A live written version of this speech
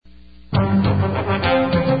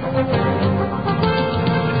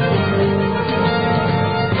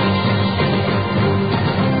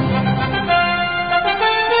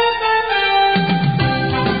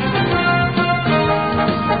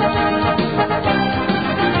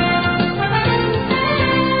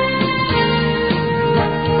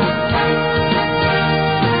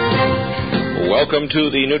Welcome to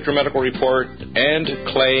the NutriMedical Report and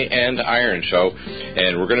Clay and Iron Show.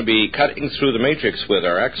 And we're going to be cutting through the matrix with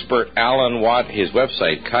our expert, Alan Watt. His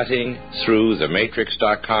website,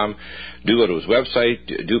 cuttingthroughthematrix.com. Do go to his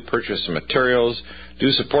website. Do purchase some materials.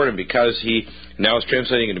 Do support him because he now is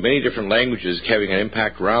translating into many different languages, having an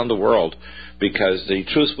impact around the world. Because the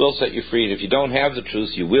truth will set you free, and if you don't have the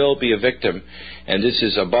truth, you will be a victim. And this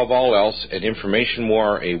is, above all else, an information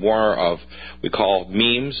war, a war of, we call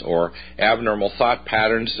memes, or abnormal thought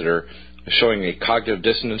patterns that are showing a cognitive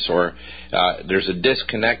dissonance, or there's a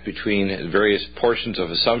disconnect between various portions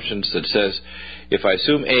of assumptions that says, if I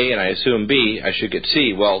assume A and I assume B, I should get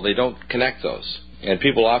C. Well, they don't connect those. And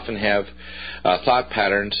people often have thought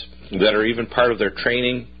patterns that are even part of their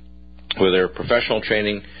training, or their professional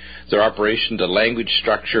training, their operation, the language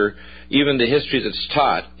structure, even the history that's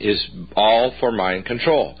taught is all for mind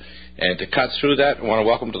control. And to cut through that, I want to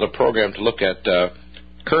welcome to the program to look at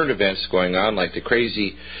current events going on, like the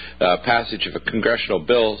crazy passage of a congressional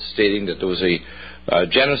bill stating that there was a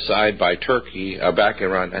genocide by Turkey back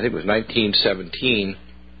around, I think it was 1917,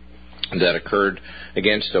 that occurred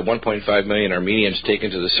against 1.5 million Armenians taken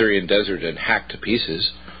to the Syrian desert and hacked to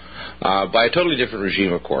pieces. By a totally different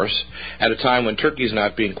regime, of course, at a time when Turkey is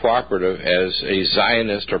not being cooperative as a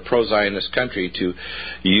Zionist or pro-Zionist country to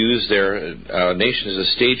use their nation as a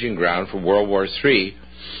staging ground for World War III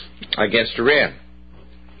against Iran.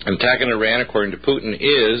 An attack on Iran, according to Putin,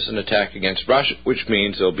 is an attack against Russia, which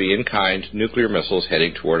means there will be in-kind nuclear missiles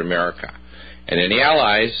heading toward America. And any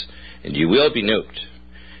allies, and you will be nuked.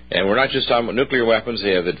 And we're not just talking about nuclear weapons.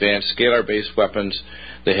 They have advanced scalar-based weapons.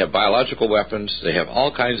 They have biological weapons. They have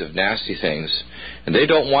all kinds of nasty things. And they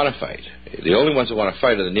don't want to fight. The only ones that want to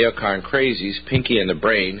fight are the neocon crazies, Pinky and the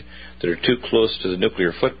Brain, that are too close to the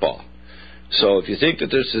nuclear football. So if you think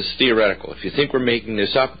that this is theoretical, if you think we're making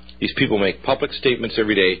this up, these people make public statements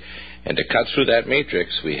every day. And to cut through that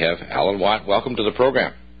matrix, we have Alan Watt. Welcome to the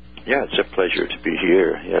program. Yeah, it's a pleasure to be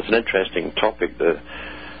here. Yeah, it's an interesting topic, the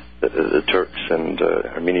Turks and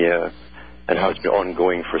Armenia, and how it's been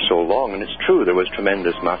ongoing for so long. And it's true, there was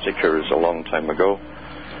tremendous massacres a long time ago,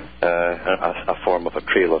 a form of a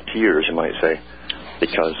trail of tears, you might say,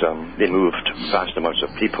 because they moved vast amounts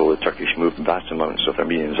of people. The Turkish moved vast amounts of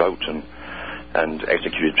Armenians out and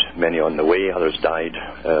executed many on the way. Others died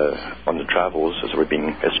on the travels as they were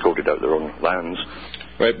being escorted out their own lands.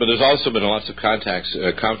 Right, but there's also been lots of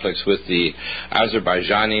conflicts with the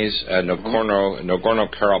Azerbaijanis,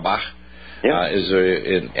 Nagorno-Karabakh,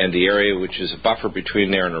 and the area which is a buffer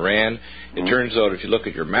between there and Iran. It turns out, if you look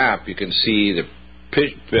at your map, you can see the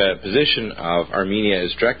position of Armenia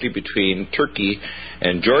is directly between Turkey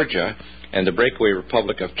and Georgia, and the breakaway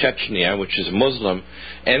Republic of Chechnya, which is a Muslim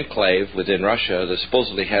enclave within Russia that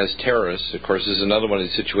supposedly has terrorists. Of course, this is another one of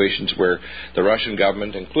these situations where the Russian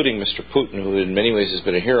government, including Mr. Putin, who in many ways has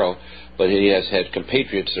been a hero, but he has had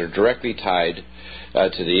compatriots that are directly tied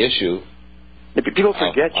to the issue. People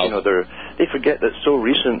forget, they forget that so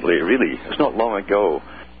recently, really, it's not long ago,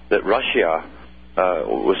 that Russia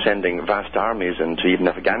was sending vast armies into even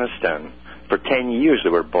Afghanistan. For 10 years they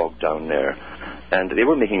were bogged down there. And they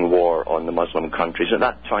were making war on the Muslim countries. At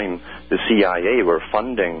that time, the CIA were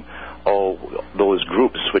funding all those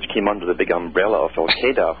groups which came under the big umbrella of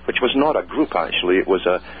Al-Qaeda, which was not a group, actually. It was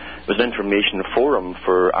an information forum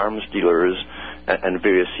for arms dealers and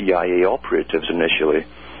various CIA operatives initially.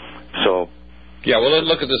 So, yeah, well, let's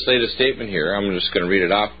look at this latest statement here. I'm just going to read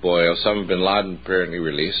it off, boy. Osama bin Laden apparently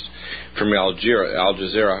released from Al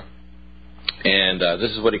Jazeera. And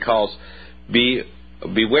this is what he calls,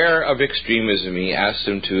 beware of extremism. He asked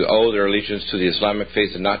them to owe their allegiance to the Islamic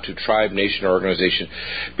faith and not to tribe, nation, or organization.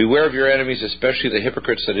 Beware of your enemies, especially the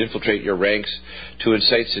hypocrites that infiltrate your ranks to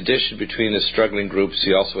incite sedition between the struggling groups.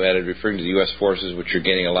 He also added, referring to the U.S. forces, which are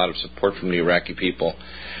gaining a lot of support from the Iraqi people.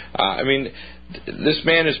 This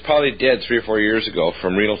man is probably dead 3 or 4 years ago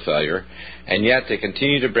from renal failure, and yet they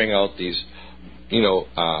continue to bring out these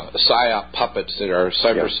psyop puppets that are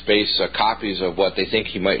cyberspace copies of what they think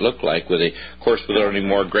he might look like, of course, without any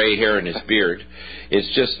more gray hair in his beard. It's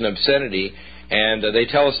just an obscenity, and they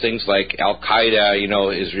tell us things like Al-Qaeda,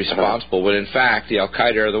 is responsible, when in fact the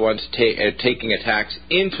Al-Qaeda are the ones taking attacks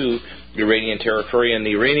into Iranian territory, and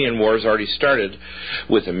the Iranian war has already started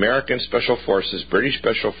with American Special Forces, British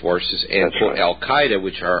Special Forces, and Al-Qaeda,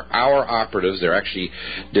 which are our operatives. They're actually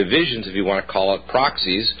divisions, if you want to call it,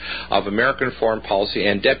 proxies of American foreign policy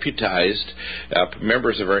and deputized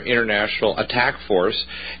members of our international attack force.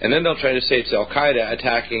 And then they'll try to say it's Al-Qaeda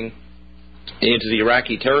attacking into the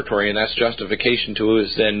Iraqi territory, and that's justification to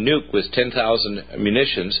his then nuke with 10,000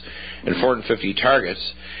 munitions and 450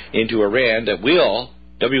 targets into Iran that will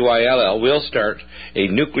WILL, will start a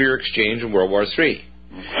nuclear exchange in World War III.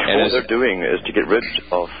 And what they're doing is to get rid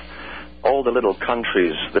of all the little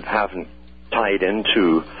countries that haven't tied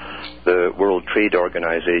into the World Trade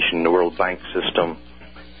Organization, the World Bank system.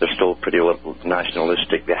 They're still pretty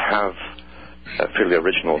nationalistic. They have fairly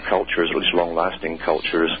original cultures, at least long-lasting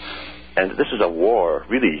cultures. And this is a war,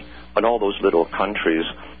 really, on all those little countries.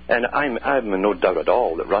 And I'm in no doubt at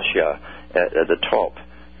all that Russia at the top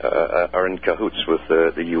are in cahoots with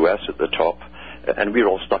the U.S. at the top. And we're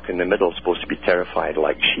all stuck in the middle, supposed to be terrified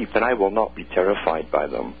like sheep. And I will not be terrified by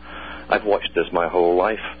them. I've watched this my whole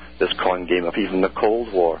life, this con game of even the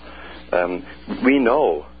Cold War. We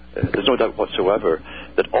know, there's no doubt whatsoever,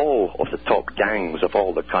 that all of the top gangs of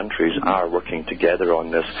all the countries are working together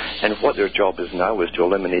on this. And what their job is now is to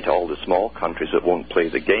eliminate all the small countries that won't play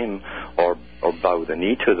the game or bow the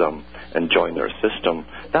knee to them and join their system.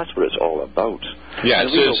 That's what it's all about. Yeah,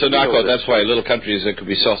 so Nako, that's why little countries that could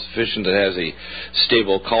be self-sufficient, that has a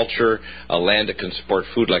stable culture, a land that can support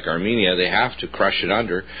food like Armenia, they have to crush it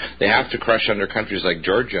under. They have to crush under countries like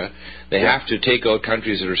Georgia. They have to take out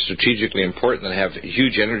countries that are strategically important, that have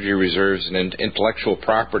huge energy reserves and intellectual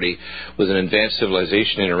property with an advanced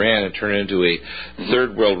civilization in Iran, and turn it into a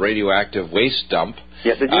third world radioactive waste dump.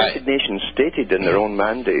 Yeah, the United Nations stated in their own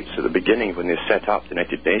mandates at the beginning when they set up the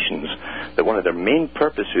United Nations that one of their main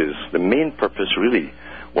purposes, the main purpose really,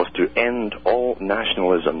 was to end all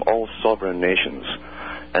nationalism, all sovereign nations.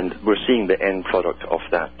 And we're seeing the end product of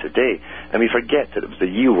that today. And we forget that it was the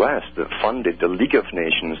U.S. that funded the League of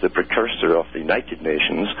Nations, the precursor of the United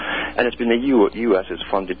Nations, and it's been the U.S. has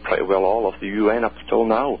funded pretty well all of the UN up until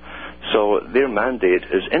now. So their mandate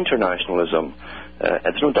is internationalism.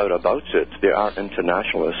 There's no doubt about it. They are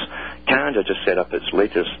internationalists. Canada just set up its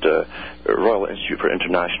latest Royal Institute for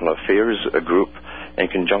International Affairs group in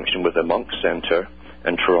conjunction with the Monk Centre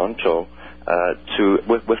in Toronto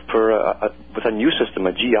with a new system,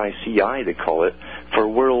 a GICI they call it, for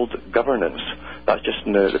world governance. That's just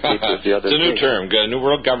in the paper the other day. It's a new term, New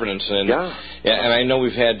World Governance. And, and I know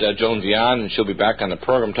we've had Joan Vian, and she'll be back on the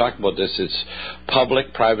program talking about this. It's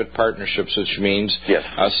public-private partnerships, which means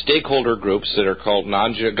stakeholder groups that are called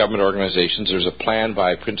non-government organizations. There's a plan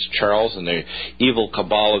by Prince Charles and the evil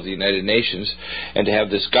cabal of the United Nations, and to have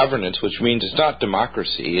this governance, which means it's not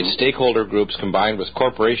democracy. It's stakeholder groups combined with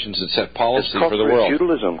corporations that set policy for the world.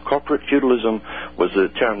 Corporate feudalism was the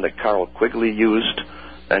term that Carroll Quigley used.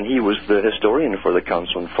 And he was the historian for the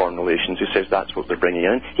Council on Foreign Relations. He says that's what they're bringing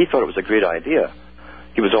in. He thought it was a great idea.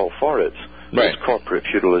 He was all for it. Right. It's corporate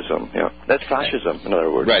feudalism. Yeah. That's fascism, in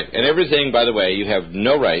other words. Right. And everything, by the way, you have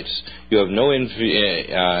no rights. You have no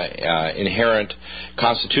inherent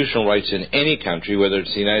constitutional rights in any country, whether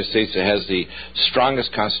it's the United States that has the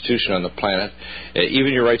strongest constitution on the planet.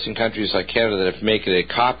 Even your rights in countries like Canada that have made a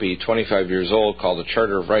copy 25 years old called the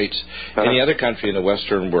Charter of Rights. Any other country in the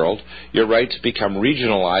Western world, your rights become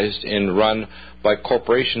regionalized and run by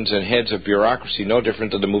corporations and heads of bureaucracy, no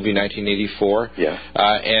different than the movie 1984.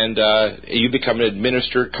 And you become an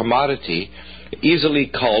administered commodity, easily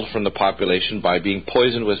culled from the population by being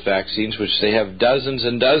poisoned with vaccines, which they have dozens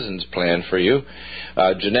and dozens planned for you,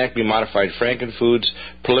 genetically modified frankenfoods,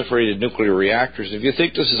 proliferated nuclear reactors. If you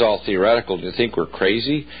think this is all theoretical, do you think we're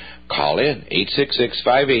crazy? Call in,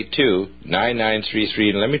 866-582-9933.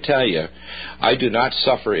 And let me tell you, I do not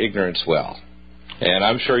suffer ignorance well. And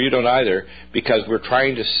I'm sure you don't either, because we're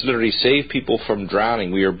trying to literally save people from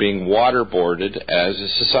drowning. We are being waterboarded as a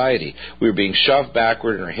society. We're being shoved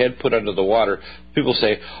backward and our head put under the water. People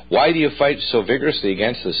say, why do you fight so vigorously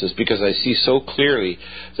against this? It's because I see so clearly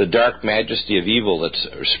the dark majesty of evil that's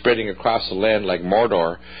spreading across the land like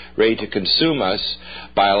Mordor, ready to consume us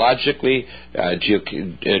biologically,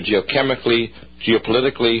 geochemically,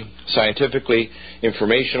 geopolitically, scientifically,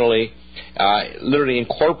 informationally, literally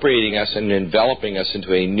incorporating us and enveloping us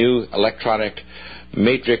into a new electronic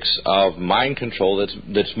matrix of mind control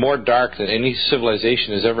that's more dark than any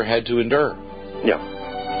civilization has ever had to endure. Yeah,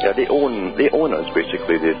 they own us,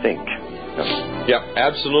 basically, they think. Yeah,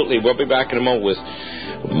 absolutely. We'll be back in a moment with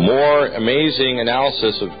more amazing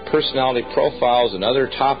analysis of personality profiles and other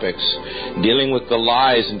topics dealing with the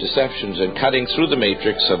lies and deceptions and cutting through the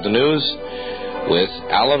matrix of the news with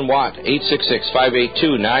Alan Watt.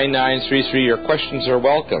 866-582-9933. Your questions are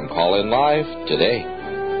welcome. Call in live today.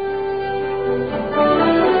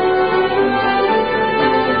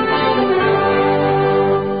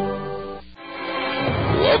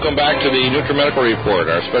 Welcome back to the NutriMedical Report.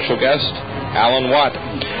 Our special guest, Alan Watt.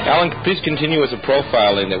 Alan, please continue with the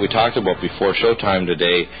profiling that we talked about before showtime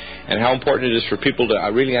today, and how important it is for people to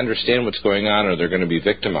really understand what's going on, or they're going to be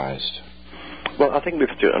victimized. Well, I think we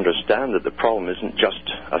have to understand that the problem isn't just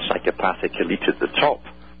a psychopathic elite at the top.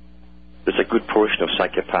 there's a good portion of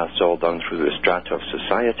psychopaths all down through the strata of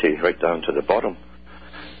society, right down to the bottom.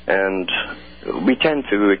 And we tend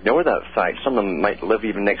to ignore that fact. Some of them might live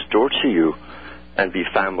even next door to you and be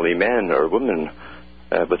family men or women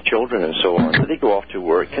with children and so on. But they go off to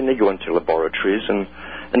work and they go into laboratories and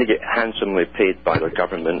they get handsomely paid by their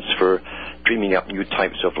governments for dreaming up new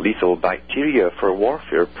types of lethal bacteria for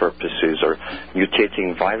warfare purposes or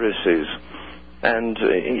mutating viruses. And,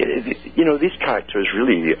 these characters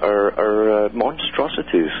really are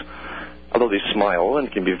monstrosities. Although they smile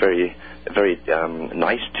and can be very, very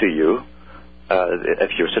nice to you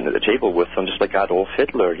if you're sitting at the table with them, just like Adolf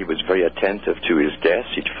Hitler. He was very attentive to his guests.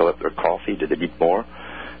 He'd fill up their coffee. Did they need more?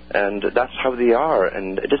 And that's how they are.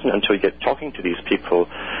 And it isn't until you get talking to these people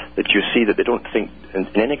that you see that they don't think in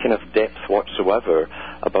any kind of depth whatsoever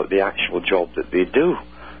about the actual job that they do.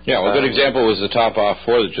 Yeah, well, a good example was the Top Off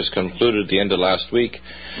 4 that just concluded at the end of last week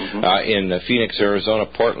in Phoenix, Arizona,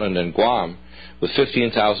 Portland, and Guam, with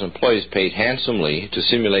 15,000 employees paid handsomely to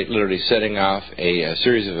simulate literally setting off a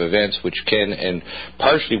series of events which can and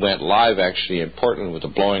partially went live actually in Portland with the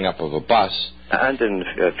blowing up of a bus. And in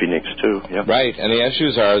Phoenix, too. Yep. Right, and the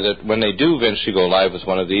issues are that when they do eventually go live with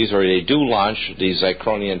one of these, or they do launch these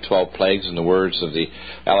Zycronian 12 plagues, in the words of the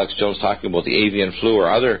Alex Jones talking about the avian flu or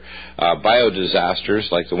other bio-disasters,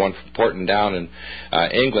 like the one from Porton Down in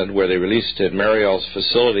England, where they released at Mariel's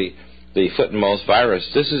facility the foot and mouth virus.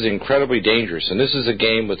 This is incredibly dangerous, and this is a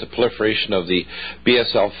game with the proliferation of the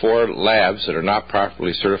BSL-4 labs that are not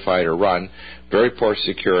properly certified or run, very poor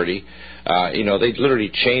security. They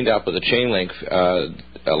literally chained up with a chain link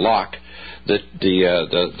lock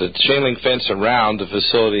the chain link fence around the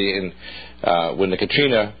facility in when the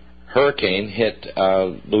Katrina hurricane hit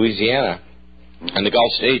Louisiana and the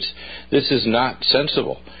Gulf states. This is not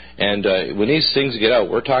sensible. And when these things get out,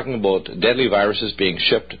 we're talking about deadly viruses being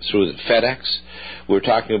shipped through FedEx. We're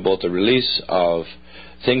talking about the release of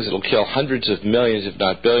things that will kill hundreds of millions, if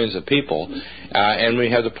not billions of people. And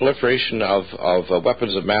we have the proliferation of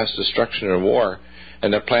weapons of mass destruction and war.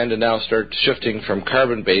 And they're planned to now start shifting from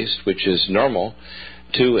carbon-based, which is normal,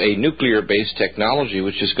 to a nuclear-based technology,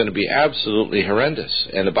 which is going to be absolutely horrendous.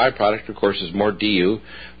 And the byproduct, of course, is more DU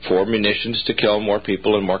for munitions to kill more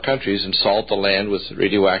people in more countries and salt the land with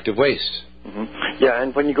radioactive waste. Mm-hmm. Yeah,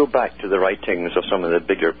 and when you go back to the writings of some of the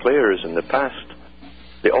bigger players in the past,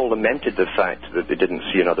 they all lamented the fact that they didn't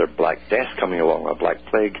see another Black Death coming along, a Black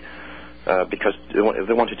Plague, because they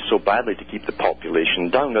wanted so badly to keep the population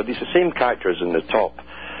down. Now, these are the same characters in the top.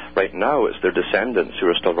 Right now, it's their descendants who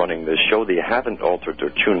are still running this show. They haven't altered their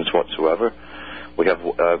tunes whatsoever. We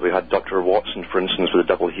had Dr. Watson, for instance, with the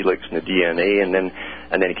double helix and the DNA, and then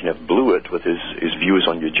he kind of blew it with his views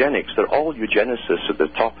on eugenics. They're all eugenicists at the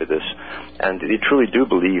top of this, and they truly do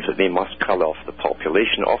believe that they must cull off the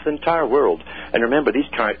population of the entire world. And remember, these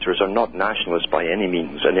characters are not nationalists by any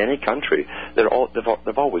means in any country. They've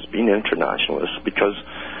always been internationalists because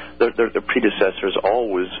their predecessors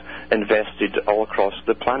always invested all across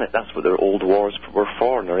the planet. That's what their old wars were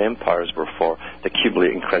for and their empires were for, to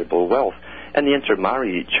accumulate incredible wealth. And they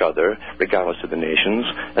intermarry each other, regardless of the nations,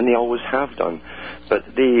 and they always have done. But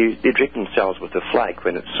they drape themselves with the flag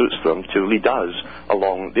when it suits them to lead us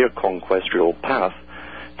along their conquestorial path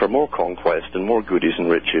for more conquest and more goodies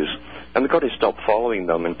and riches. And we've got to stop following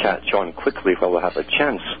them and catch on quickly while we have a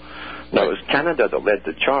chance. Now, it was Canada that led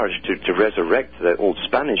the charge to resurrect the old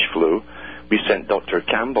Spanish flu. We sent Dr.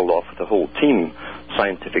 Campbell off with a whole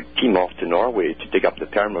scientific team off to Norway to dig up the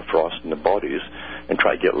permafrost in the bodies and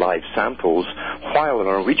try to get live samples, while a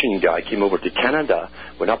Norwegian guy came over to Canada,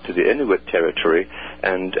 went up to the Inuit territory,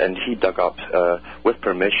 and he dug up, with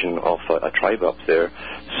permission of a tribe up there,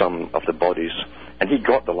 some of the bodies. And he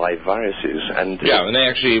got the live viruses. And they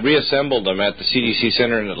actually reassembled them at the CDC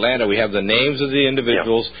Center in Atlanta. We have the names of the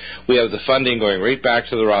individuals. Yeah. We have the funding going right back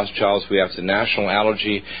to the Rothschilds. We have the National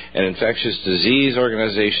Allergy and Infectious Disease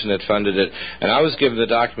Organization that funded it. And I was given the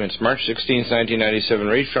documents March 16, 1997,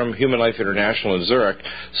 right from Human Life International in Zurich,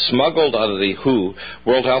 smuggled out of the WHO,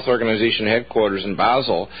 World Health Organization headquarters in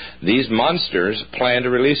Basel. These monsters plan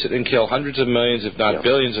to release it and kill hundreds of millions, if not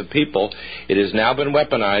billions of people. It has now been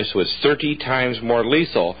weaponized, so it's 30 times more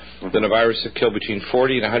lethal than a virus that killed between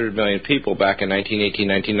 40 and 100 million people back in 1918,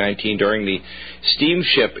 1919 during the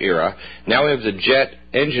steamship era. Now we have the jet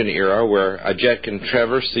engine era where a jet can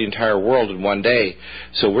traverse the entire world in one day.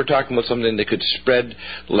 So we're talking about something that could spread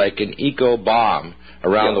like an eco-bomb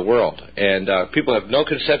around the world. And people have no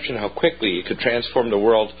conception how quickly it could transform the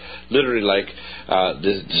world, literally like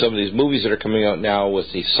some of these movies that are coming out now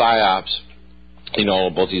with the PSYOPs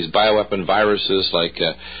about these bioweapon viruses, like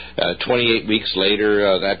 28 weeks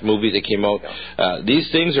later, that movie that came out.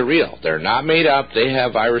 These things are real. They're not made up. They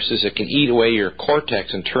have viruses that can eat away your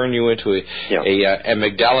cortex and turn you into a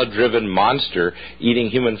amygdala-driven monster eating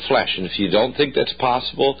human flesh. And if you don't think that's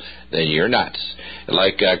possible, then you're nuts.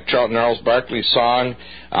 Like Charlton Gnarls Barkley's song,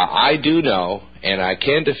 I do know, and I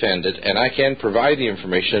can defend it, and I can provide the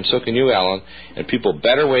information, and so can you, Alan, and people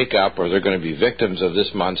better wake up or they're going to be victims of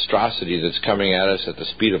this monstrosity that's coming at us at the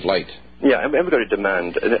speed of light. Yeah, and we've got to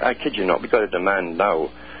demand, and I kid you not, we've got to demand now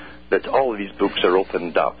that all of these books are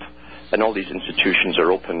opened up, and all these institutions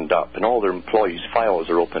are opened up, and all their employees' files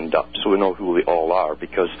are opened up, so we know who they all are,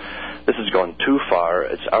 because this has gone too far.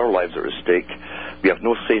 It's our lives are at stake. We have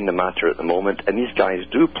no say in the matter at the moment, and these guys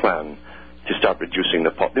do plan to start reducing the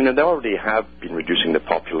population. They already have been reducing the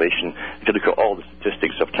population. If you look at all the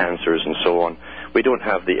statistics of cancers and so on, we don't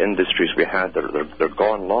have the industries we had. They're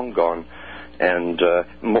gone, long gone, and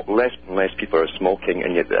less and less people are smoking,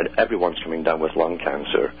 and yet everyone's coming down with lung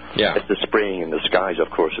cancer. Yeah. It's the spraying in the skies, of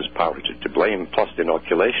course, is partly to blame, plus the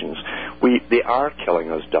inoculations. They are killing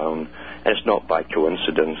us down, and it's not by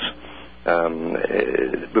coincidence.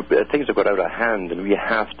 Things have got out of hand, and we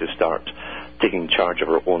have to start taking charge of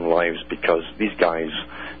our own lives, because these guys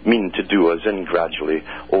mean to do us in gradually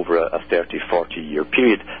over a 30, 40-year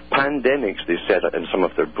period. Pandemics, they said in some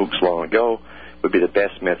of their books long ago, would be the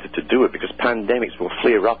best method to do it, because pandemics will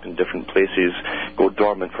flare up in different places, go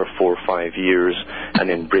dormant for 4 or 5 years, and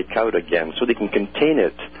then break out again, so they can contain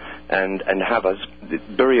it and have us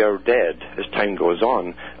bury our dead as time goes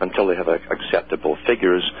on until they have acceptable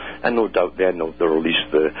figures, and no doubt then they'll release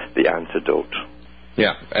the antidote.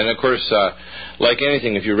 Yeah, and of course, like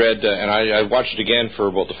anything, if you read, and I watched it again for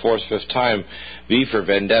about the 4th, 5th time, V for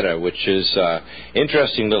Vendetta, which is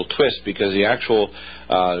interesting little twist, because the actual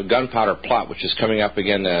gunpowder plot, which is coming up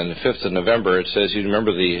again on the 5th of November, it says, you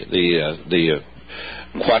remember the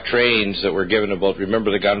quatrains that were given about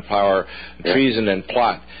remember the gunpowder, treason, and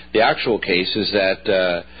plot. The actual case is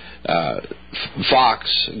that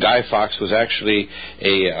Guy Fawkes was actually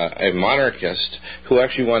a monarchist who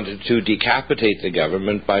actually wanted to decapitate the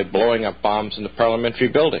government by blowing up bombs in the parliamentary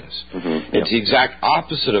buildings. Mm-hmm. It's the exact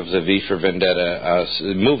opposite of the V for Vendetta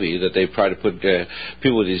movie that they try to put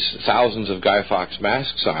people with these thousands of Guy Fawkes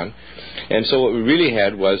masks on. And so what we really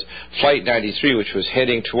had was Flight 93, which was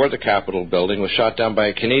heading toward the Capitol building, was shot down by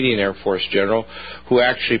a Canadian Air Force general who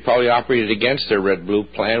actually probably operated against their red-blue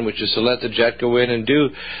plan, which is to let the jet go in and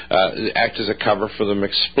act as a cover for them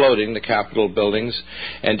exploding the Capitol buildings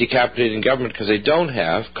and decapitating government, because they don't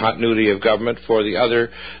have continuity of government for the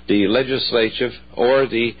legislative or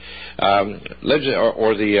the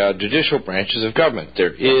judicial branches of government.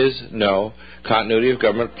 There is no continuity of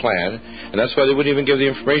government plan, and that's why they wouldn't even give the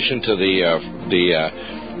information to the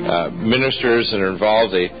ministers that are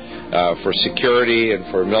involved for security and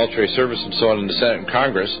for military service and so on in the Senate and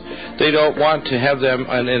Congress. They don't want to have them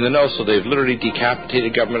in the know, so they've literally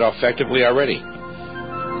decapitated government effectively already.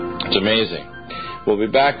 It's amazing. We'll be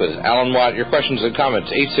back with Alan Watt. Your questions and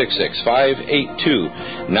comments,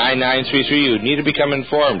 866-582-9933. You need to become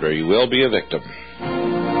informed or you will be a victim.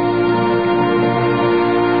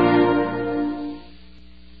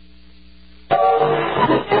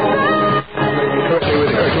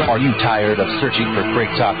 Are you tired of searching for Freak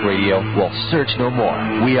Talk Radio? Well, search no more.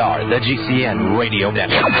 We are the GCN Radio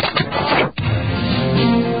Network.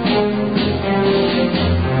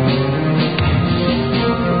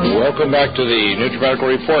 Welcome back to the NutriMedical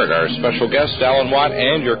Report. Our special guest, Alan Watt,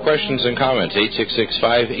 and your questions and comments,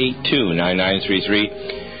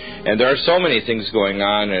 866-582-9933. And there are so many things going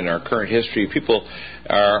on in our current history. People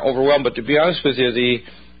are overwhelmed, but to be honest with you,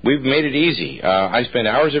 we've made it easy. I spend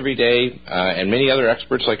hours every day, and many other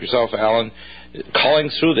experts like yourself, Alan, calling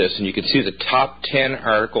through this, and you can see the top 10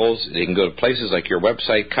 articles. They can go to places like your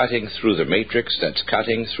website, Cutting Through the Matrix. That's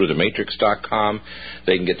cuttingthroughthematrix.com.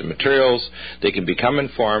 They can get the materials. They can become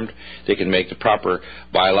informed. They can make the proper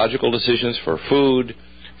biological decisions for food,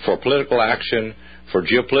 for political action, for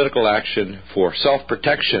geopolitical action, for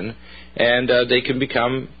self-protection, and they can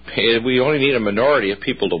become, we only need a minority of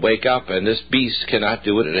people to wake up, and this beast cannot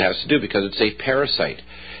do what it has to do because it's a parasite.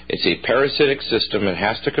 It's a parasitic system. It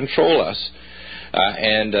has to control us,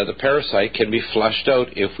 and the parasite can be flushed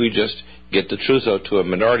out if we just get the truth out to a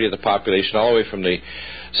minority of the population, all the way from the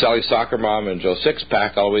Sally Soccer Mom and Joe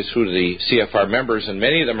Sixpack all the way through to the CFR members, and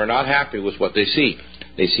many of them are not happy with what they see.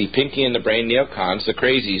 They see Pinky and the Brain neocons, the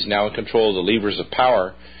crazies, now in control of the levers of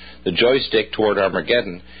power, the joystick toward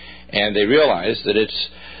Armageddon, and they realize that it's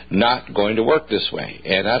not going to work this way.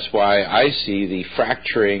 And that's why I see the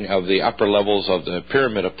fracturing of the upper levels of the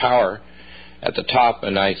pyramid of power at the top.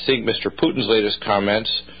 And I think Mr. Putin's latest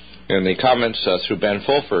comments, and the comments through Ben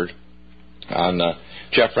Fulford on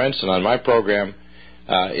Jeff Renson on my program,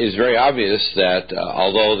 is very obvious that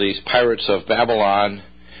although these pirates of Babylon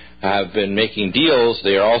have been making deals,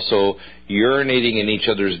 they are also urinating in each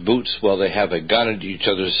other's boots while they have a gun at each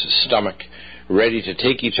other's stomach, ready to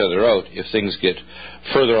take each other out if things get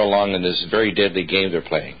further along in this very deadly game they're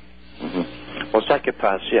playing. Mm-hmm. Well,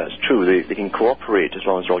 psychopaths, yeah, it's true. They can cooperate as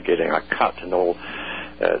long as they're all getting a cut and all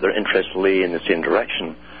their interests lay in the same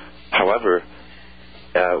direction. However,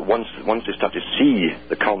 once they start to see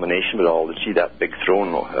the culmination of it all, they see that big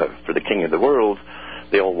throne for the king of the world,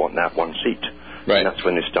 they all want that one seat. Right. And that's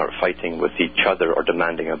when they start fighting with each other or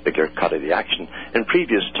demanding a bigger cut of the action. In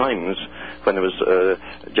previous times, when there was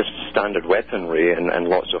just standard weaponry and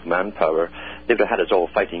lots of manpower, they would have had us all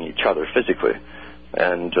fighting each other physically.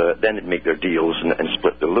 And then they'd make their deals and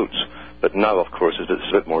split the loot. But now, of course, it's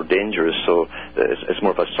a bit more dangerous, so it's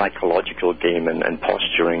more of a psychological game and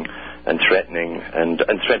posturing and threatening and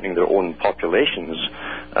threatening their own populations.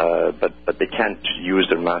 But they can't use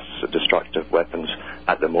their mass destructive weapons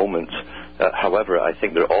at the moment. However, I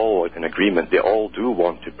think they're all in agreement. They all do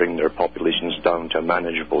want to bring their populations down to a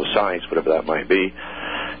manageable size, whatever that might be.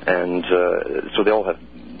 And so they all have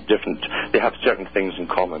they have certain things in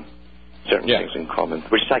common. Things in common,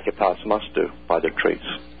 which psychopaths must do by their traits.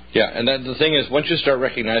 Yeah, and then the thing is, once you start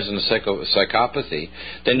recognizing the psychopathy,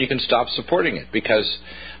 then you can stop supporting it because,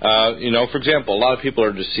 for example, a lot of people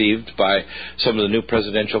are deceived by some of the new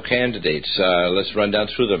presidential candidates. Let's run down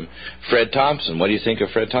through them. Fred Thompson. What do you think of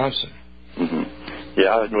Fred Thompson? Mm-hmm.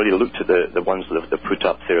 Yeah, I haven't really looked at the ones that they've put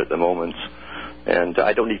up there at the moment. And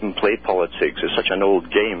I don't even play politics. It's such an old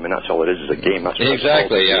game, and that's all it is a game. That's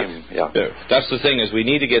exactly, game. Yeah. That's the thing, is we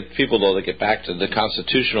need to get people, though, to get back to the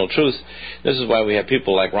constitutional truth. This is why we have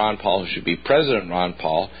people like Ron Paul, who should be President Ron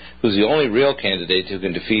Paul, who's the only real candidate who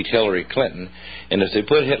can defeat Hillary Clinton. And if they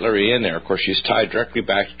put Hillary in there, of course, she's tied directly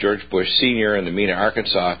back to George Bush Sr. and the Mena,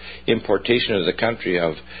 Arkansas importation of the country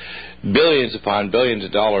of billions upon billions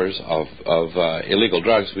of dollars of illegal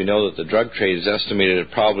drugs. We know that the drug trade is estimated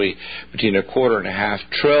at probably between $2.25 and $5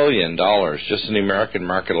 trillion just in the American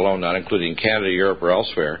market alone, not including Canada, Europe, or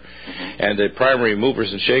elsewhere. Mm-hmm. And the primary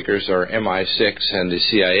movers and shakers are MI6 and the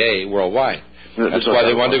CIA worldwide. That's why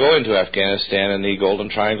they wanted to go into Afghanistan and the Golden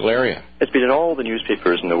Triangle area. It's been in all the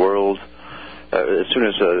newspapers in the world. As soon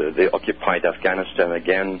as they occupied Afghanistan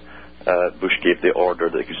again, Bush gave the order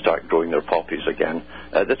that they could start growing their poppies again.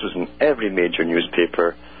 This was in every major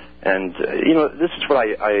newspaper. And, this is what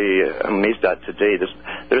I am amazed at today.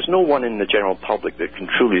 There's no one in the general public that can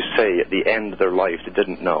truly say at the end of their life they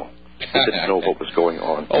didn't know. They didn't know what was going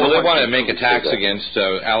on. Oh, well, they want to make attacks against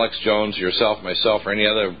Alex Jones, yourself, myself, or any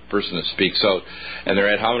other person that speaks out. And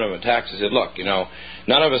they're ad hominem attacks. They said, look,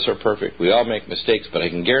 none of us are perfect. We all make mistakes, but I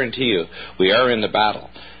can guarantee you we are in the battle.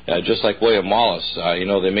 Just like William Wallace,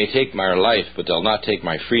 they may take my life, but they'll not take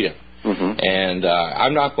my freedom. Mm-hmm. And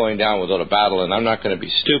I'm not going down without a battle, and I'm not going to be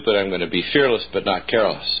stupid. I'm going to be fearless, but not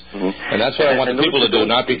careless. Mm-hmm. And that's what I want the people to do,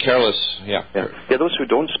 not be careless. Yeah, those who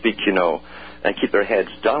don't speak, and keep their heads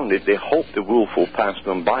down, they hope the wolf will pass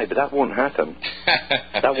them by, but that won't happen.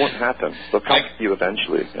 That won't happen. They'll come to you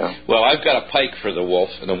eventually. Yeah. Well, I've got a pike for the wolf,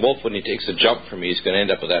 and the wolf, when he takes a jump from me, he's going to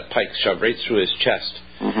end up with that pike shoved right through his chest.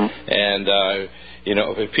 Mm-hmm. And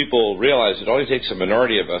if people realize it only takes a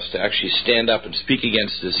minority of us to actually stand up and speak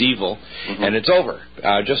against this evil, mm-hmm. and it's over.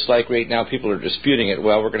 Just like right now people are disputing it.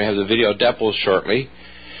 Well, we're going to have the video depots shortly.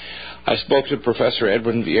 I spoke to Professor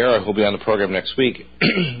Edwin Vieira, who will be on the program next week,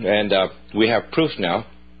 and we have proof now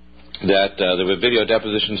that the video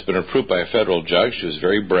deposition has been approved by a federal judge who is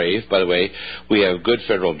very brave. By the way, we have good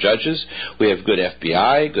federal judges, we have good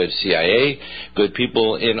FBI, good CIA, good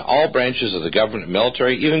people in all branches of the government and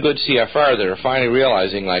military, even good CFR that are finally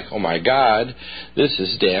realizing, like, oh my God, this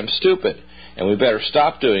is damn stupid. And we better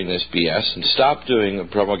stop doing this BS and stop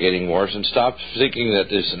promulgating wars and stop thinking that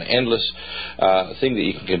there's an endless thing that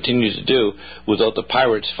you can continue to do without the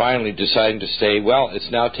pirates finally deciding to say, well,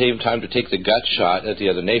 it's now time to take the gut shot at the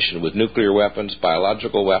other nation with nuclear weapons,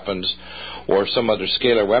 biological weapons, or some other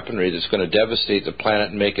scalar weaponry that's going to devastate the planet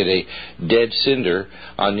and make it a dead cinder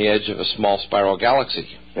on the edge of a small spiral galaxy.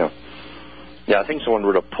 Yeah, I think someone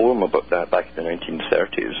wrote a poem about that back in the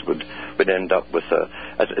 1930s. Would end up with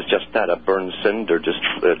it's just that, a burned cinder just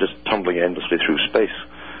tumbling endlessly through space.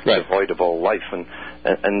 right, devoid of all life.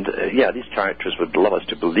 And these characters would love us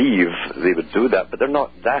to believe they would do that, but they're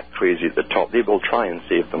not that crazy at the top. They will try and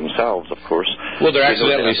save themselves, of course. Well, they're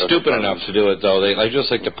accidentally stupid enough to do it, though. They just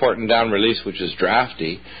like the port and down release, which is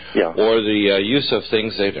drafty, or the use of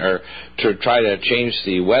things that are to try to change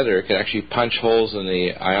the weather can actually punch holes in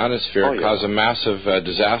the ionosphere, cause a massive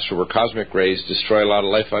disaster where cosmic rays destroy a lot of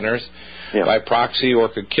life on Earth. By proxy, or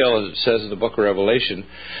could kill, as it says in the book of Revelation.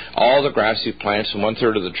 All the grassy plants and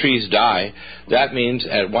 1/3 of the trees die. That means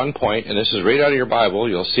at one point, and this is right out of your Bible,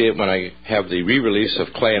 you'll see it when I have the re-release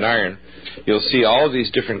of Clay and Iron, you'll see all of these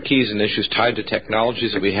different keys and issues tied to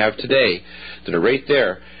technologies that we have today that are right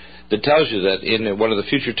there, that tells you that in one of the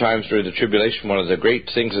future times during the tribulation, one of the great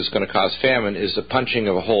things that's going to cause famine is the punching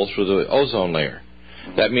of a hole through the ozone layer.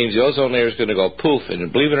 That means the ozone layer is going to go poof,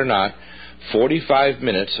 and believe it or not, 45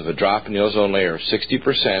 minutes of a drop in the ozone layer of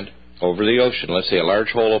 60% over the ocean, let's say a large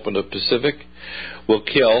hole open to the Pacific, will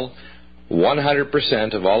kill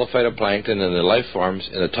 100% of all the phytoplankton and the life forms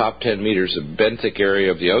in the top 10 meters of benthic area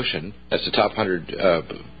of the ocean. That's the top 100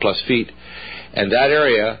 plus feet. And that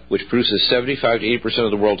area, which produces 75 to 80%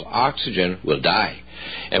 of the world's oxygen, will die.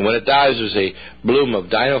 And when it dies, there's a bloom of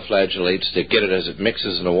dinoflagellates that get it as it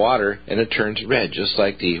mixes in the water, and it turns red, just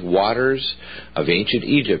like the waters of ancient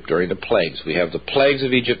Egypt during the plagues. We have the plagues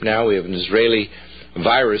of Egypt now. We have an Israeli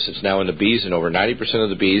virus that's now in the bees, and over 90% of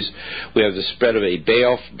the bees. We have the spread of a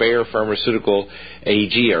Bayer Pharmaceutical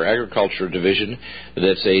AG, or Agriculture Division,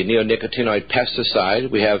 that's a neonicotinoid pesticide.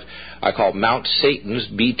 We have, I call Mount Satan's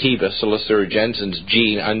BT, Bacillus thuringiensis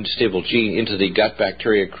gene, unstable gene, into the gut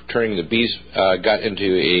bacteria, turning the bees' gut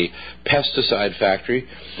into a pesticide factory.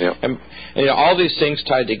 And all these things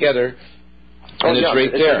tied together, and it's right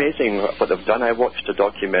there. It's amazing what they've done. I watched a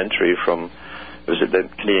documentary from the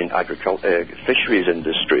Canadian Fisheries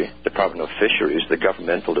Industry, Department of Fisheries, the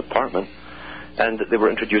governmental department, and they were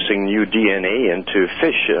introducing new DNA into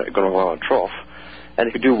fish going along a trough, and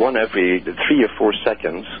they could do one every 3 or 4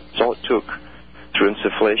 seconds. That's all it took through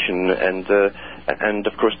insufflation, and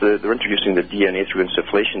of course they're introducing the DNA through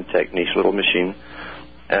insufflation techniques, little machine,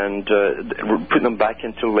 and putting them back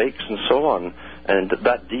into lakes and so on. And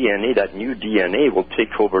that DNA, that new DNA, will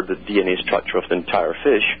take over the DNA structure of the entire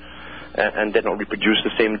fish, and then it'll reproduce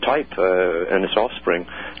the same type in its offspring.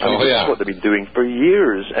 That's what they've been doing for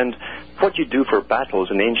years. And what you do for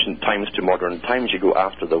battles in ancient times to modern times, you go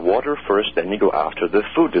after the water first, then you go after the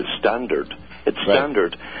food. It's standard. It's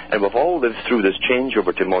standard. And we've all lived through this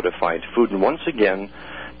changeover to modified food, and once again,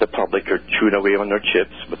 the public are chewing away on their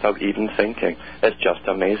chips without even thinking. It's just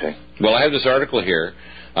amazing. Well, I have this article here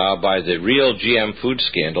by the Real GM Food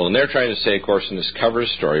Scandal, and they're trying to say, of course, in this cover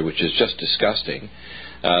story, which is just disgusting.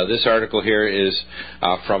 This article here is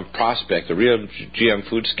from Prospect, the Real GM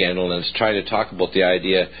Food Scandal, and it's trying to talk about the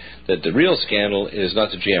idea that the real scandal is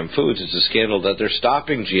not the GM foods, it's a scandal that they're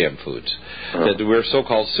stopping GM foods, that we're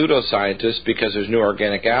so-called pseudoscientists because there's new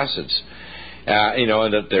organic acids.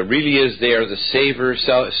 And that there really is there the savior,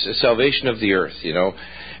 salvation of the earth,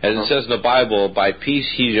 As it says in the Bible, by peace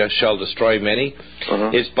he shall destroy many.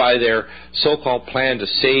 It's by their so-called plan to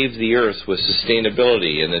save the earth with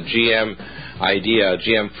sustainability and the GM idea,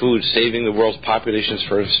 GM food, saving the world's populations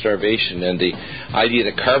from starvation, and the idea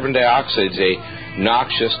that carbon dioxide is a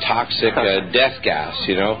noxious, toxic death gas,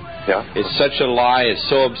 It's such a lie. It's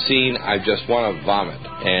so obscene. I just want to vomit.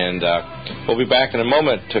 And we'll be back in a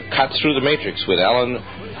moment to cut through the matrix with Alan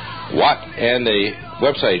Watt and the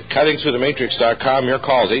website cuttingthroughthematrix.com. Your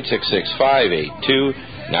calls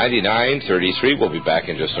 866-582-9933. We'll be back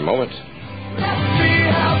in just a moment.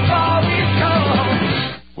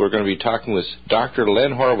 We're going to be talking with Dr.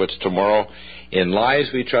 Len Horowitz tomorrow in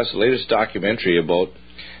Lies We Trust, the latest documentary about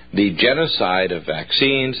the genocide of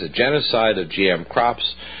vaccines, the genocide of GM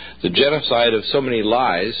crops, the genocide of so many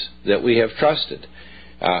lies that we have trusted.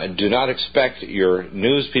 Do not expect your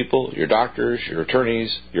news people, your doctors, your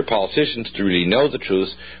attorneys, your politicians to really know the truth.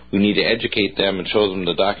 We need to educate them and show them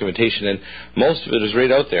the documentation, and most of it is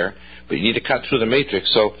right out there, but you need to cut through the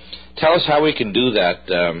matrix. So tell us how we can do that,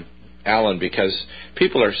 Alan, because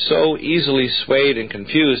people are so easily swayed and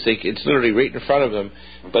confused. It's literally right in front of them,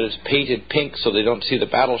 but it's painted pink so they don't see the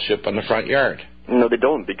battleship on the front yard. No, they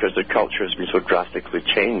don't, because their culture has been so drastically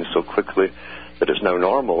changed so quickly that it's now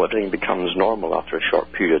normal. Everything becomes normal after a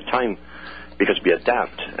short period of time because we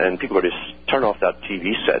adapt, and people are just turn off that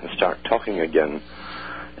TV set and start talking again.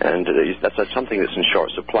 And that's something that's in short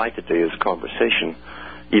supply today, is conversation,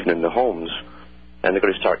 even in the homes. And they're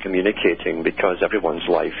going to start communicating because everyone's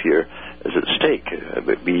life here is at stake.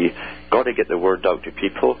 We got to get the word out to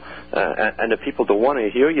people, and if people don't want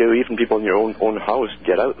to hear you, even people in your own house,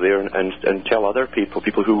 get out there and tell other people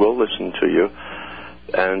who will listen to you.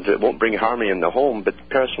 and it won't bring harmony in the home. But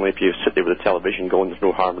personally, if you sit there with the television going, there's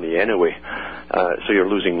no harmony anyway, so you're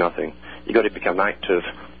losing nothing. You've got to become active,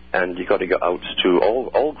 and you've got to get out to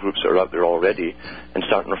all groups that are out there already and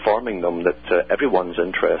start informing them that everyone's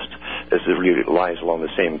interest really lies along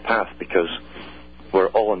the same path, because we're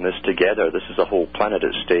all in this together. This is a whole planet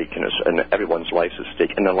at stake, and everyone's life's at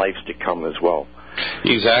stake, and the lives to come as well.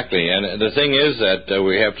 Exactly, and the thing is that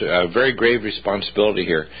we have a very grave responsibility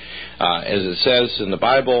here. As it says in the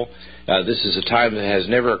Bible, this is a time that has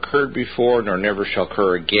never occurred before nor never shall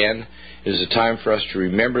occur again. It is a time for us to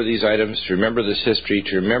remember these items, to remember this history,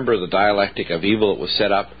 to remember the dialectic of evil that was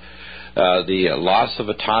set up, the loss of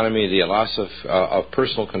autonomy, the loss of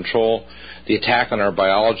personal control, the attack on our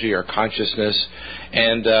biology, our consciousness,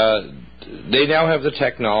 and they now have the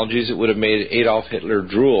technologies that would have made Adolf Hitler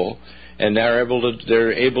drool, and they're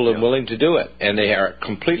able and willing to do it, and they are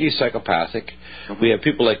completely psychopathic. We have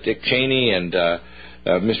people like Dick Cheney and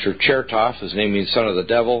Mr. Chertoff, his name means son of the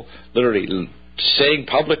devil, literally saying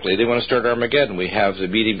publicly they want to start Armageddon. We have the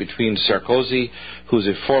meeting between Sarkozy, who's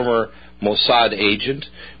a former Mossad agent,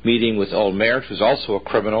 meeting with Olmert, who's also a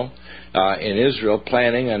criminal, in Israel,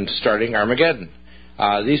 planning on starting Armageddon.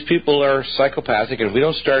 These people are psychopathic, and if we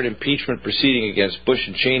don't start impeachment proceeding against Bush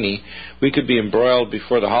and Cheney, we could be embroiled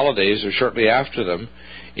before the holidays or shortly after them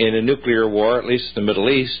in a nuclear war, at least in the Middle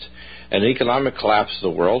East, an economic collapse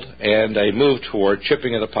of the world, and a move toward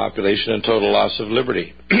chipping of the population and total loss of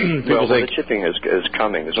liberty. The chipping is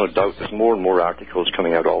coming. There's no doubt. There's more and more articles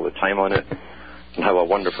coming out all the time on it, and how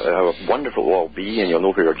wonderful it will all be, and you'll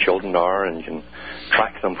know where your children are, and you can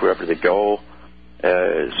track them wherever they go.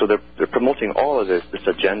 So they're promoting all of this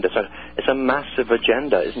agenda. It's a massive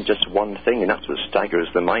agenda. It isn't just one thing, and that's what staggers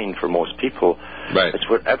the mind for most people. Right. It's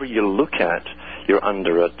wherever you look at, you're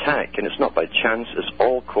under attack, and it's not by chance. It's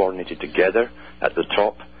all coordinated together at the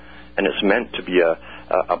top, and it's meant to be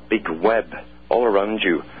a big web all around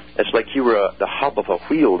you. It's like you were the hub of a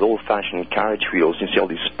wheel, the old-fashioned carriage wheels. You see all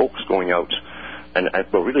these spokes going out, and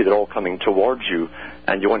well, really they're all coming towards you,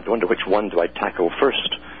 and you wonder which one do I tackle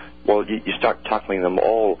first. Well, you start tackling them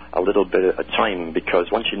all a little bit at a time, because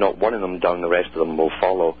once you knock one of them down, the rest of them will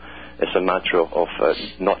follow. It's a matter of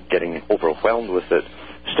not getting overwhelmed with it,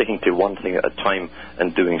 sticking to one thing at a time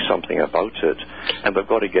and doing something about it. And we've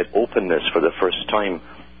got to get openness for the first time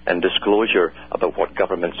and disclosure about what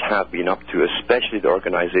governments have been up to, especially the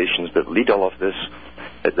organizations that lead all of this,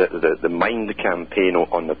 the mind campaign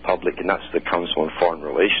on the public, and that's the Council on Foreign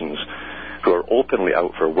Relations, who are openly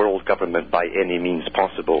out for world government by any means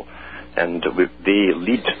possible. And they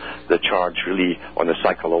lead the charge really on the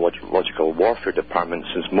psychological warfare department,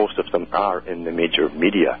 since most of them are in the major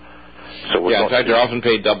media. So in fact, they're often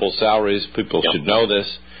paid double salaries. People should know this,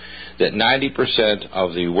 that 90%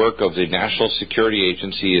 of the work of the National Security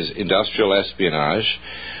Agency is industrial espionage.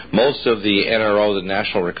 Most of the NRO, the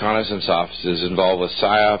National Reconnaissance Office, is involved with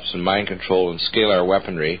PSYOPs and mind control and scalar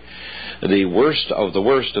weaponry. The worst of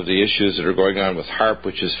the issues that are going on with HARP,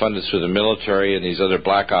 which is funded through the military and these other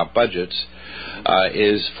black op budgets,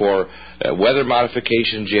 is for weather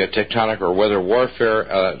modification, geotectonic or weather warfare,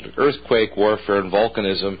 earthquake warfare and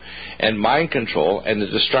volcanism, and mind control and the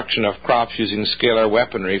destruction of crops using scalar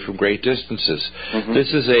weaponry from great distances. Mm-hmm.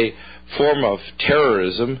 This is a form of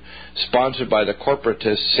terrorism sponsored by the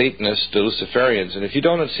corporatist, Satanists, the Luciferians. And if you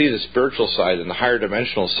don't see the spiritual side and the higher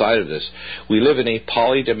dimensional side of this, we live in a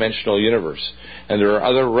polydimensional universe. And there are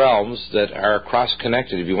other realms that are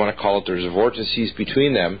cross-connected, if you want to call it. There's vortices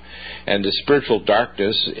between them. And the spiritual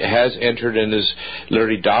darkness has entered and is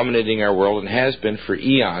literally dominating our world and has been for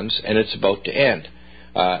eons, and it's about to end.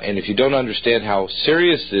 And if you don't understand how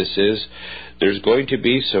serious this is, there's going to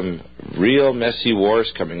be some real messy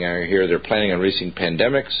wars coming out here. They're planning on releasing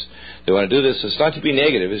pandemics. They want to do this. It's not to be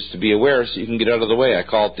negative. It's to be aware so you can get out of the way. I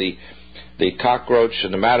call it the cockroach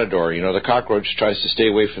and the matador. You know, the cockroach tries to stay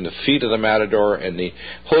away from the feet of the matador and the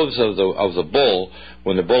hooves of the bull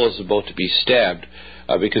when the bull is about to be stabbed,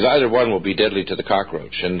 because either one will be deadly to the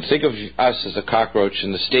cockroach. And think of us as a cockroach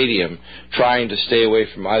in the stadium trying to stay away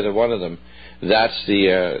from either one of them. That's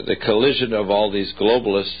the collision of all these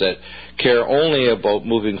globalists that care only about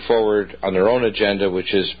moving forward on their own agenda,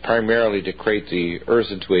 which is primarily to create the earth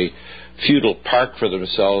into a feudal park for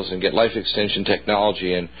themselves and get life extension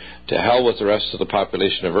technology, and to hell with the rest of the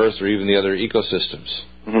population of Earth or even the other ecosystems.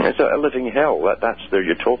 Mm-hmm. It's a living hell. That's their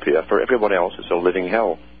utopia. For everyone else, it's a living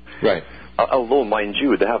hell. Right. Although, mind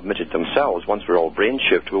you, they have admitted themselves, once we're all brain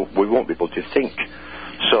chipped, we won't be able to think.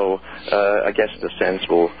 So I guess in a sense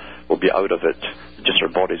we'll be out of it. Just our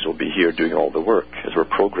bodies will be here doing all the work as we're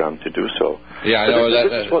programmed to do so. Yeah, I know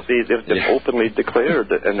this is what they've openly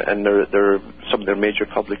declared, and they're some of their major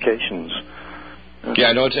publications. Yeah,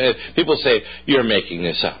 I know. People say, you're making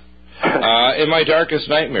this up. In my darkest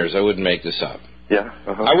nightmares, I wouldn't make this up. Yeah.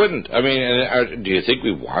 I wouldn't. I mean, do you think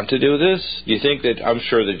we want to do this? Do you think that, I'm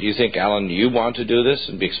sure that you think, Alan, you want to do this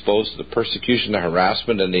and be exposed to the persecution, the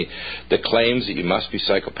harassment, and the claims that you must be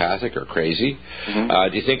psychopathic or crazy?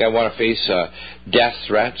 Do you think I want to face death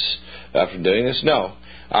threats from doing this? No.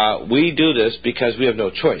 We do this because we have no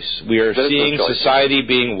choice. We are seeing society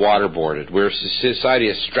being waterboarded. We're society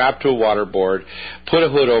is strapped to a waterboard, put a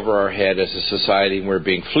hood over our head as a society, and we're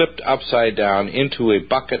being flipped upside down into a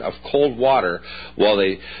bucket of cold water while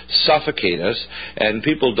they suffocate us. And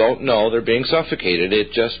people don't know they're being suffocated.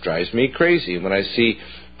 It just drives me crazy when I see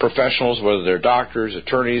professionals, whether they're doctors,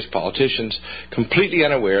 attorneys, politicians, completely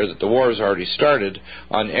unaware that the war has already started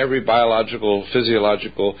on every biological,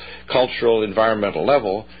 physiological, cultural, environmental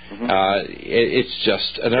level. It's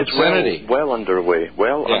just an obscenity. Well underway,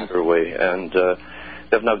 and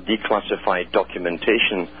they've now declassified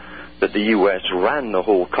documentation that the U.S. ran the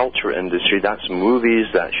whole culture industry. That's movies,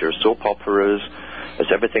 that's your soap operas, that's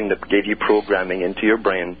everything that gave you programming into your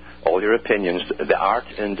brain, all your opinions, the art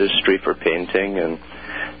industry for painting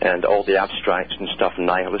and all the abstracts and stuff,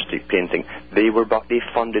 nihilistic painting. They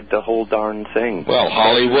funded the whole darn thing. Well,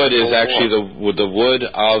 Hollywood is actually the wood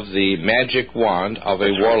of the magic wand of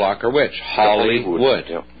a warlock or witch. Hollywood.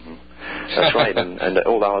 Yeah. That's right. And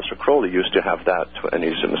old Aleister Crowley used to have that in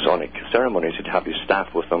his Masonic ceremonies. He'd have his staff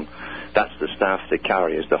with him. That's the staff they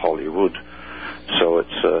carry, is the Hollywood. So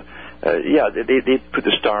it's they put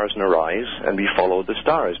the stars in our eyes, and we follow the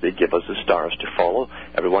stars. They give us the stars to follow.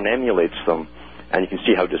 Everyone emulates them. And you can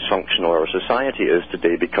see how dysfunctional our society is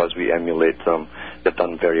today because we emulate them. They've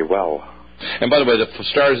done very well. And by the way, the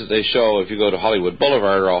stars that they show, if you go to Hollywood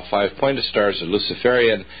Boulevard, are all 5-pointed stars, the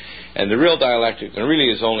Luciferian. And the real dialectic, there really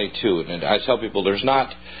is only two. And I tell people there's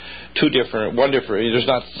not there's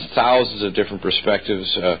not thousands of different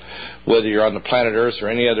perspectives. Whether you're on the planet Earth or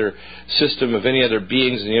any other system of any other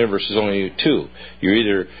beings in the universe, there's only two. You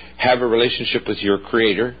either have a relationship with your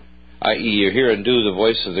Creator, i.e. you hear and do the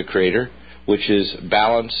voice of the Creator, which is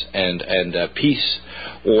balance and peace,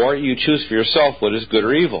 or you choose for yourself what is good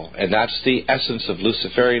or evil. And that's the essence of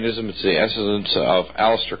Luciferianism. It's the essence of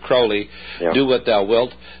Aleister Crowley. Yeah. Do what thou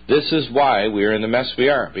wilt. This is why we are in the mess we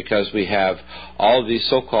are, because we have all of these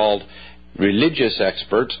so-called religious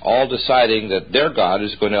experts all deciding that their God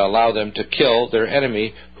is going to allow them to kill their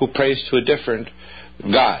enemy who prays to a different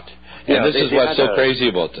God. And this is what's so crazy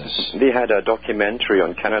about this. They had a documentary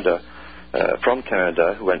on Canada, from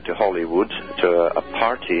Canada, who went to Hollywood to a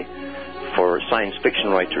party for science fiction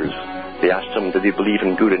writers. They asked them, do they believe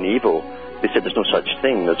in good and evil? They said there's no such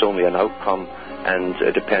thing. There's only an outcome, and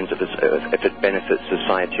it depends if it benefits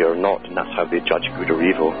society or not, and that's how they judge good or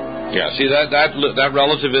evil. Yeah, see, that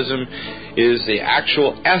relativism is the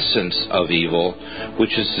actual essence of evil,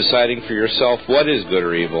 which is deciding for yourself what is good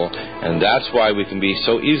or evil, and that's why we can be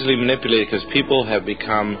so easily manipulated, because people have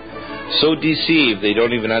become so deceived they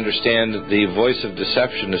don't even understand the voice of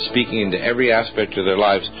deception is speaking into every aspect of their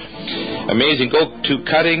lives. Amazing. Go to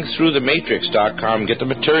cuttingthroughthematrix.com, get the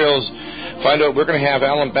materials, find out. We're going to have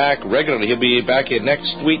Alan back regularly. He'll be back in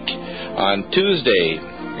next week on Tuesday.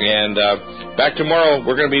 And back tomorrow,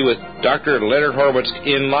 we're going to be with Dr. Leonard Horowitz,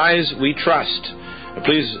 In Lies We Trust.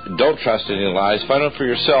 Please don't trust any lies. Find out for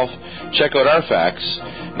yourself. Check out our facts.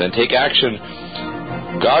 Then take action.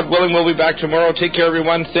 God willing, we'll be back tomorrow. Take care,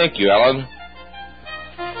 everyone. Thank you, Alan.